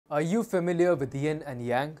Are you familiar with yin and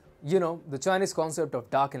yang? You know, the Chinese concept of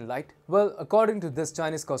dark and light? Well, according to this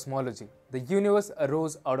Chinese cosmology, the universe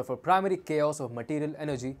arose out of a primary chaos of material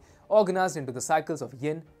energy organized into the cycles of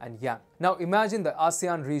yin and yang. Now imagine the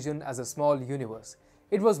ASEAN region as a small universe.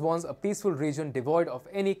 It was once a peaceful region devoid of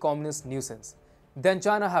any communist nuisance. Then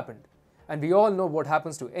China happened, and we all know what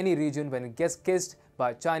happens to any region when it gets kissed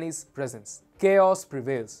by Chinese presence. Chaos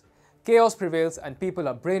prevails. Chaos prevails and people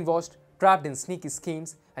are brainwashed, trapped in sneaky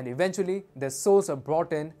schemes, and eventually their souls are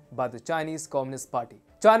brought in by the Chinese Communist Party.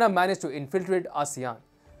 China managed to infiltrate ASEAN,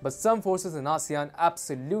 but some forces in ASEAN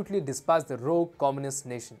absolutely despise the rogue communist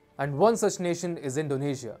nation. And one such nation is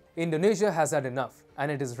Indonesia. Indonesia has had enough, and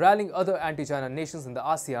it is rallying other anti-China nations in the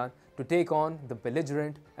ASEAN to take on the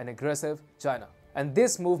belligerent and aggressive China. And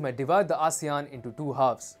this move may divide the ASEAN into two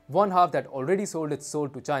halves. One half that already sold its soul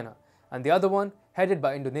to China, and the other one headed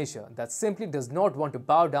by Indonesia that simply does not want to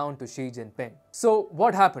bow down to Xi Jinping. So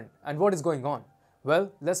what happened and what is going on?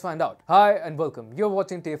 Well, let's find out. Hi and welcome. You're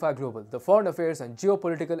watching TFI Global, the foreign affairs and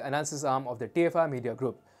geopolitical analysis arm of the TFI Media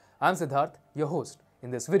Group. I'm Siddharth, your host.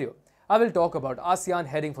 In this video, I will talk about ASEAN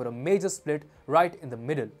heading for a major split right in the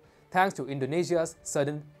middle, thanks to Indonesia's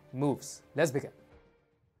sudden moves. Let's begin.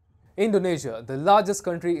 Indonesia, the largest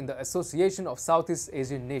country in the Association of Southeast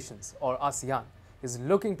Asian Nations, or ASEAN, is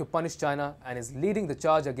looking to punish China and is leading the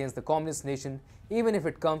charge against the communist nation, even if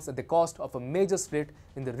it comes at the cost of a major split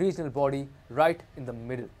in the regional body right in the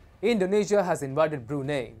middle. Indonesia has invited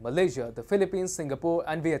Brunei, Malaysia, the Philippines, Singapore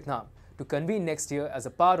and Vietnam to convene next year as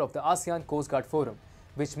a part of the ASEAN Coast Guard Forum,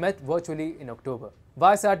 which met virtually in October.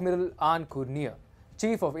 Vice Admiral An Kurnia,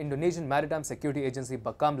 Chief of Indonesian Maritime Security Agency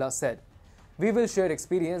Bakamla, said, "We will share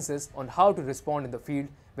experiences on how to respond in the field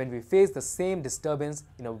when we face the same disturbance,"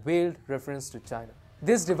 in a veiled reference to China.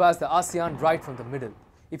 This divides the ASEAN right from the middle.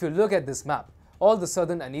 If you look at this map, all the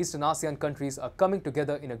southern and eastern ASEAN countries are coming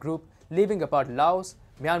together in a group, leaving apart Laos,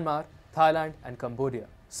 Myanmar, Thailand and Cambodia.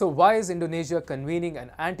 So why is Indonesia convening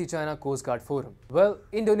an anti-China Coast Guard forum? Well,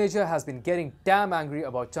 Indonesia has been getting damn angry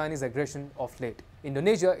about Chinese aggression of late.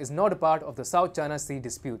 Indonesia is not a part of the South China Sea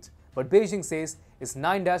disputes, but Beijing says its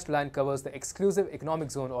 9-dashed line covers the exclusive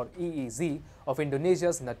economic zone, or EEZ, of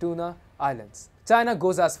Indonesia's Natuna Islands. China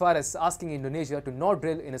goes as far as asking Indonesia to not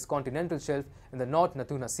drill in its continental shelf in the North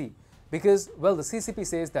Natuna Sea because, well, the CCP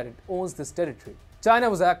says that it owns this territory. China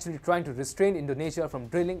was actually trying to restrain Indonesia from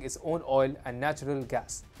drilling its own oil and natural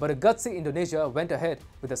gas. But a gutsy Indonesia went ahead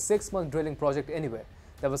with a 6-month drilling project anyway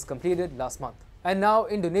that was completed last month. And now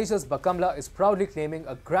Indonesia's Bakamla is proudly claiming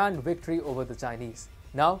a grand victory over the Chinese.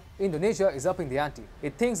 Now, Indonesia is upping the ante.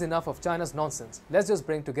 It thinks enough of China's nonsense. Let's just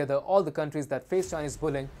bring together all the countries that face Chinese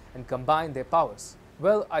bullying and combine their powers.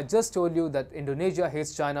 Well, I just told you that Indonesia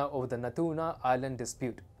hates China over the Natuna Island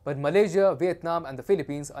dispute. But Malaysia, Vietnam and the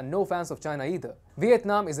Philippines are no fans of China either.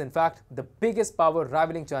 Vietnam is in fact the biggest power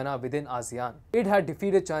rivaling China within ASEAN. It had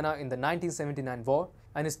defeated China in the 1979 war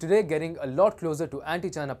and is today getting a lot closer to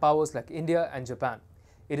anti-China powers like India and Japan.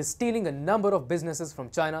 It is stealing a number of businesses from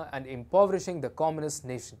China and impoverishing the communist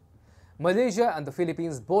nation. Malaysia and the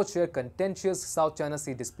Philippines both share contentious South China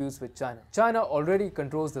Sea disputes with China. China already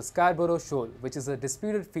controls the Scarborough Shoal, which is a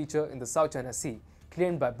disputed feature in the South China Sea,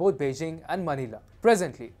 claimed by both Beijing and Manila.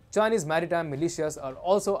 Presently, Chinese maritime militias are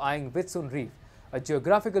also eyeing Whitsun Reef, a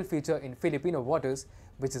geographical feature in Filipino waters,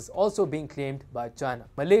 which is also being claimed by China.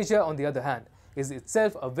 Malaysia, on the other hand, is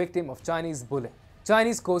itself a victim of Chinese bullying.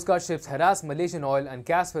 Chinese Coast Guard ships harass Malaysian oil and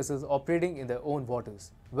gas vessels operating in their own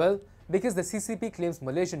waters. Well, because the CCP claims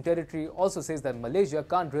Malaysian territory also says that Malaysia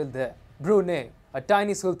can't drill there. Brunei, a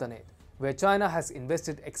tiny sultanate, where China has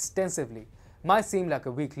invested extensively, might seem like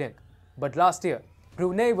a weak link. But last year,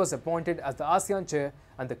 Brunei was appointed as the ASEAN chair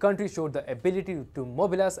and the country showed the ability to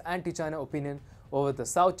mobilize anti-China opinion over the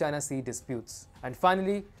South China Sea disputes. And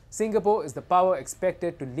finally, Singapore is the power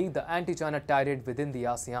expected to lead the anti-China tirade within the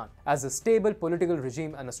ASEAN. As a stable political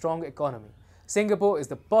regime and a strong economy, Singapore is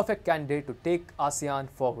the perfect candidate to take ASEAN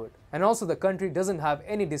forward. And also the country doesn't have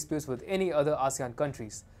any disputes with any other ASEAN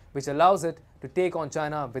countries, which allows it to take on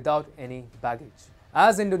China without any baggage.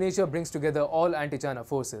 As Indonesia brings together all anti-China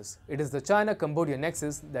forces, it is the China-Cambodia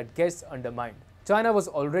nexus that gets undermined. China was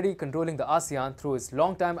already controlling the ASEAN through its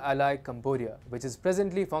longtime ally Cambodia, which is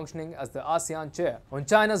presently functioning as the ASEAN chair. On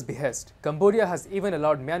China's behest, Cambodia has even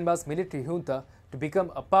allowed Myanmar's military junta to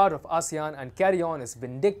become a part of ASEAN and carry on its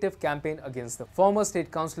vindictive campaign against the former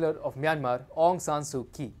state councillor of Myanmar, Aung San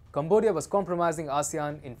Suu Kyi. Cambodia was compromising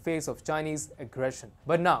ASEAN in face of Chinese aggression.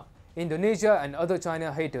 But now, Indonesia and other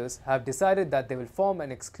China haters have decided that they will form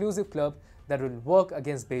an exclusive club that will work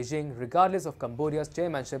against Beijing regardless of Cambodia's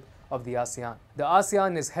chairmanship of the ASEAN. The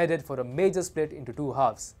ASEAN is headed for a major split into two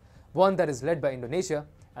halves, one that is led by Indonesia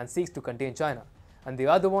and seeks to contain China, and the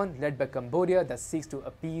other one led by Cambodia that seeks to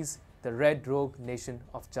appease the red rogue nation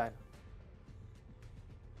of China.